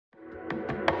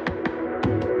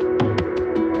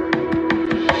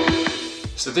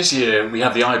So this year we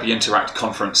have the IB Interact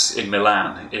conference in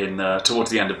Milan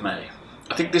towards the end of May.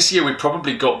 I think this year we've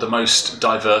probably got the most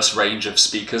diverse range of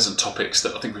speakers and topics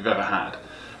that I think we've ever had,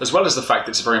 as well as the fact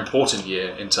that it's a very important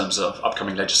year in terms of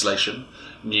upcoming legislation,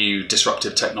 new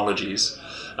disruptive technologies,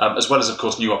 as well as of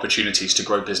course new opportunities to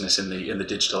grow business in the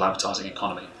digital advertising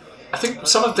economy. I think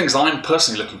some of the things I'm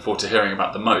personally looking forward to hearing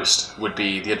about the most would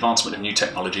be the advancement of new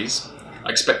technologies. I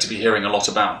expect to be hearing a lot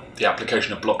about the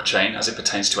application of blockchain as it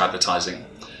pertains to advertising.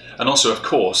 And also, of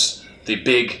course, the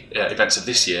big events of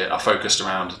this year are focused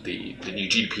around the new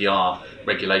GDPR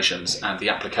regulations and the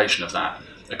application of that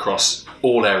across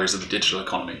all areas of the digital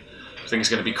economy. I think it's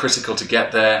going to be critical to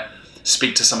get there,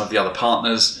 speak to some of the other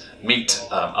partners, meet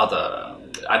other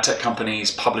ad tech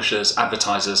companies, publishers,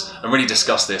 advertisers, and really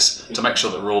discuss this to make sure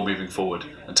that we're all moving forward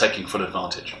and taking full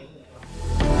advantage.